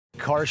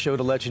car show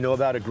to let you know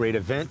about a great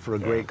event for a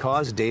great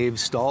cause. Dave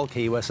Stahl,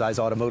 KUSI's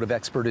automotive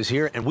expert, is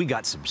here, and we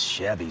got some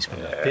Chevys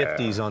from the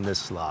 50s on this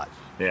slot.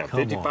 Yeah,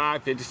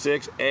 55,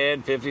 56,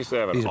 and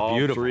 57. These are all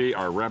beautiful. three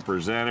are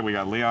represented. We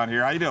got Leon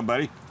here. How you doing,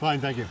 buddy?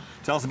 Fine, thank you.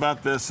 Tell us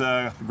about this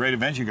great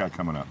event you got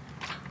coming up.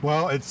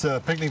 Well, it's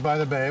Picnic by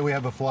the Bay. We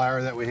have a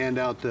flyer that we hand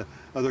out to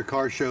other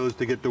car shows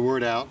to get the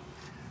word out.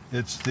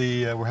 It's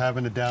the we're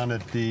having it down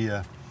at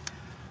the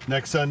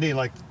next Sunday,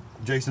 like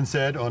Jason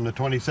said, on the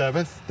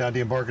 27th, down at the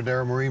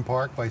Embarcadero Marine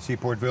Park by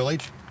Seaport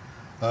Village.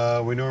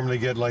 We normally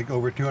get like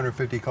over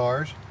 250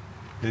 cars.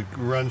 It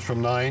runs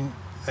from 9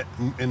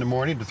 in the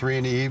morning to 3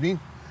 in the evening.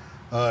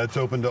 It's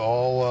open to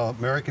all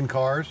American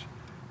cars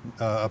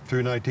up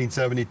through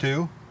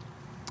 1972.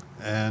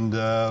 And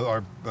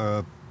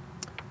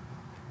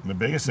the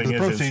biggest thing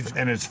is,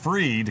 it's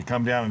free to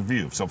come down and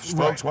view. So if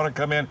folks want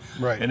to come in,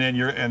 right. and then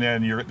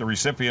you're the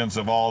recipients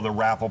of all the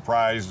raffle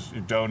prize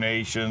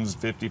donations,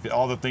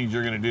 all the things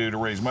you're going to do to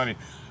raise money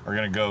are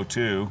going to go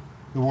to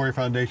the Warrior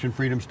Foundation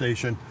Freedom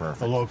Station.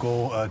 Perfect. A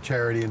local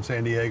charity in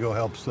San Diego,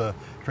 helps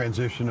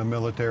transition of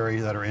military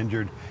that are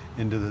injured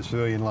into the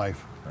civilian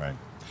life. Right.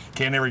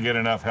 Can't ever get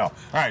enough help.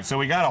 All right, so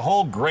we got a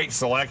whole great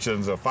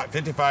selections of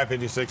 55,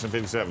 56, and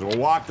 57. We'll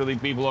walk to the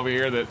people over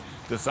here that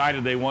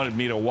decided they wanted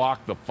me to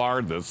walk the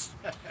farthest.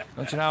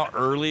 Don't you know how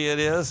early it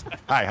is?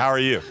 Hi, how are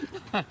you?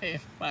 Hi,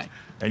 fine.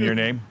 And your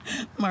name?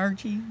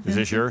 Margie. Is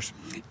this yours?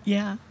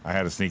 Yeah. I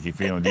had a sneaky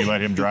feeling. Do you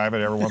let him drive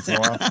it every once in a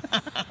while?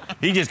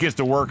 He just gets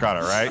to work on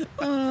it, right?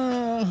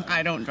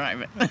 I don't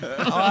drive it.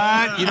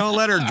 What? You don't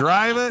let her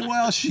drive it?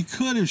 Well, she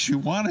could if she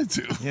wanted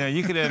to. Yeah,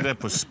 you could end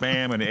up with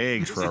Spam and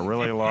eggs for a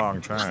really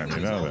long time. You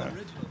know that.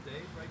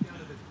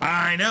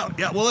 I know.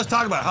 Yeah, well, let's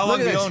talk about it. How long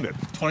have you owned it?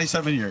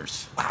 27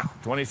 years. Wow.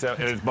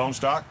 27. And it's bone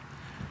stock?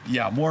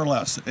 Yeah, more or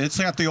less. It's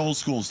got the old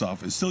school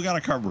stuff. It's still got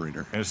a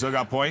carburetor. And it's still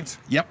got points?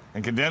 Yep.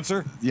 And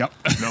condenser? Yep.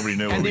 Nobody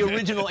knew. And the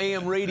original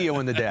AM radio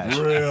in the dash.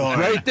 Really?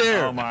 Right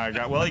there. Oh, my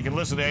God. Well, you can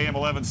listen to AM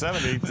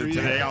 1170.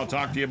 Today I'll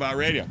talk to you about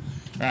radio.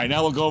 All right,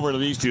 now we'll go over to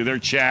these two. They're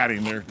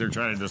chatting. They're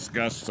trying to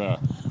discuss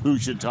who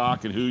should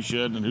talk and who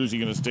shouldn't, and who's he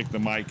going to stick the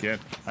mic in.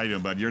 How you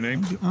doing, bud? Your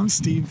name? I'm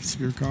Steve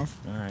Spierkoff.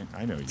 All right,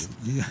 I know you.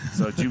 Yeah.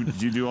 So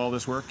did you do all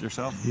this work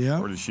yourself?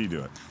 Yeah. Or did she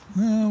do it?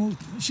 Well,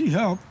 she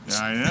helped. Yeah,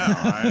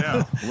 I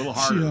know. A little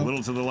harder, a helped.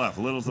 little to the left,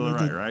 a little to the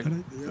right, right?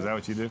 Is that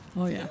what you do?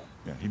 Oh, yeah.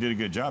 Yeah, he did a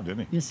good job,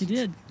 didn't he? Yes, he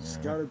did.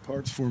 Scouted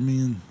parts for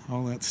me and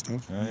all that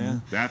stuff. Oh,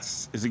 yeah.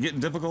 Is it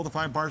getting difficult to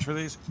find parts for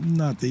these?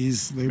 Not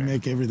these. They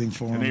make everything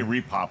for And me.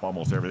 they repop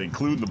almost everything,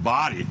 including the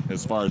body,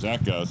 as far as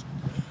that goes.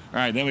 All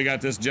right, then we got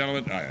this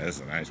gentleman. Oh, yeah, this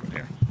is a nice one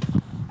here.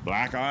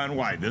 Black on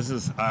white. This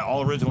is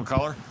all original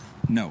color?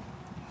 No.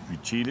 You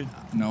cheated?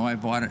 No, I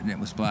bought it and it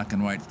was black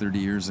and white 30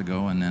 years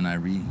ago, and then I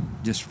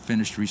just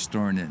finished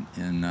restoring it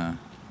in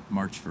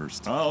March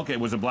 1st. Oh, okay.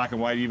 Was it black and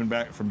white even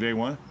back from day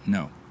one?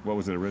 No. What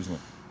was it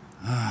originally?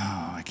 Oh,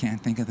 I can't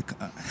think of the...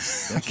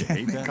 Don't you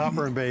hate that?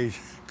 Copper and beige.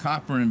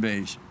 Copper and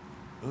beige.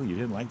 Oh, you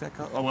didn't like that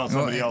color? Oh, well,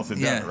 somebody else had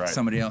done it, right?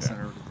 Somebody else had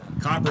already done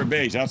it. Copper and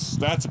beige.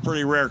 That's a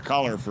pretty rare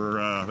color for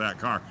that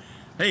car.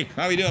 Hey,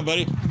 how you doing,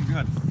 buddy?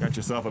 Good. Got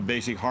yourself a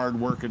basic,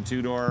 hard-working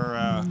two-door...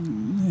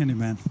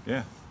 Handyman.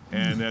 Yeah.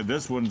 And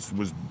this one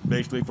was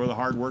basically for the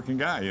hard-working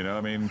guy, you know?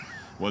 I mean,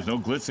 was no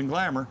glitz and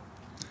glamour,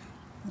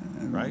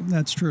 right?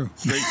 That's true.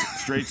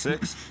 Straight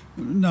six?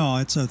 No,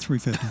 it's a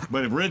 350.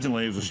 But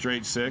originally it was a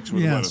straight six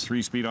with what, a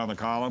 3-speed on the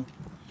column?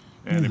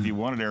 And if you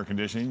wanted air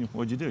conditioning,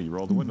 what'd you do? You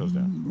rolled the windows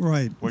down.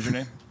 Right. What's your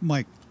name?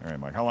 Mike. All right,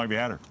 Mike. How long have you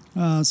had her?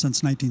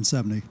 Since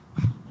 1970.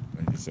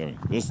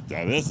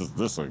 1970.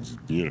 This looks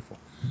beautiful.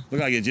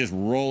 Look like it just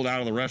rolled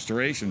out of the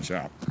restoration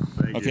shop.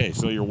 Okay,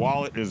 so your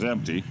wallet is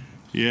empty.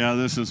 Yeah,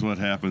 this is what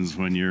happens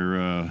when you're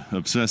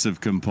obsessive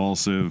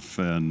compulsive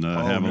and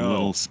have a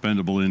little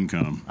spendable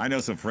income. I know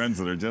some friends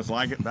that are just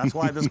like it. That's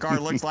why this car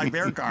looks like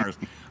their cars.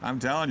 I'm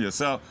telling you.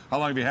 So how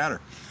long have you had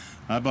her?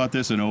 I bought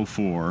this in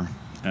 '04.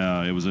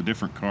 It was a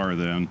different car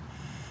then.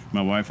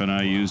 My wife and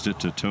I used it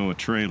to tow a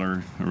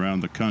trailer around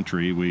the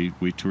country.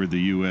 We toured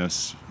the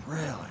U.S.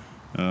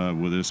 Really?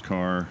 With this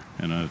car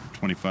and a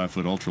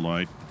 25-foot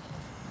ultralight.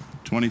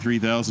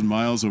 23,000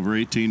 miles over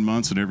 18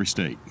 months in every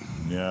state.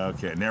 Yeah,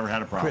 okay. Never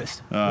had a problem.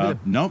 Chris,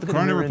 no, the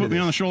car never put me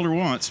on the shoulder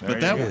once, but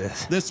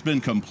this has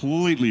been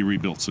completely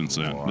rebuilt since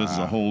then. Wow. This is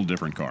a whole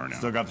different car now.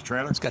 Still got the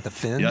trailer? It's got the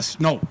fins. Yes.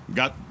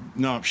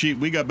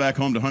 We got back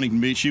home to Huntington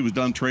Beach. She was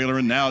done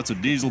trailering. Now it's a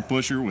diesel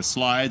pusher with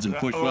slides and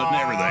push button and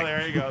everything.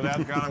 There you go.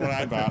 That's kind of what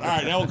I thought. All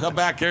right, now we'll come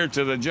back here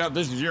to the jump.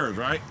 This is yours,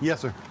 right? Yes,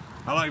 sir.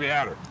 How long have you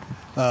had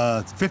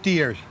her? 50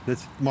 years.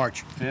 That's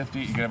March. 50.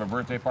 You can have a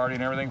birthday party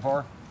and everything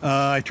for her?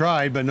 I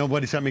tried, but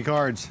nobody sent me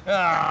cards. Or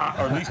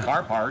at least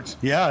car parts.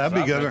 Yeah, that'd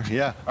be good.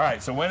 Yeah. All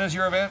right, so when is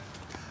your event?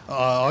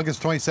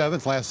 August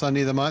 27th, last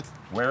Sunday of the month.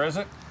 Where is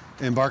it?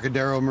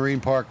 Embarcadero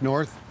Marine Park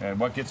North. And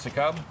what gets to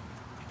come?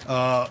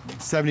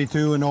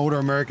 72 and older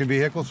American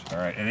vehicles. All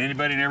right, and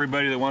anybody and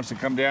everybody that wants to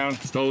come down,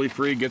 it's totally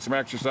free, get some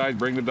exercise,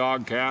 bring the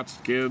dog, cats,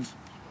 kids.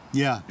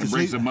 Yeah, And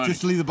bring some money.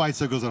 just leave the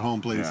bicycles at home,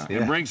 please. Yeah. Yeah,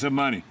 And bring some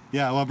money.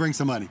 well, bring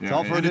some money. It's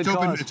all for a and good it's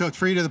open, cause. it's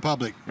free to the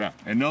public. Yeah.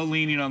 And no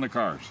leaning on the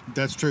cars.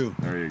 That's true.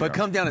 There you But go.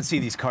 come down and see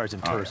these cars in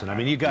person. I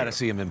mean, you got to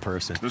see them in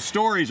person. The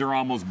stories are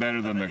almost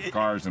better than the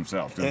cars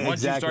themselves. And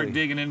once you Exactly. start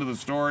digging into the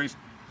stories,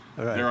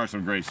 right. there are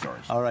some great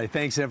stories. All right,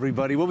 thanks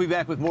everybody. We'll be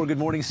back with more Good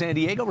Morning San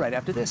Diego right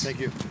after this. Thank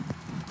you.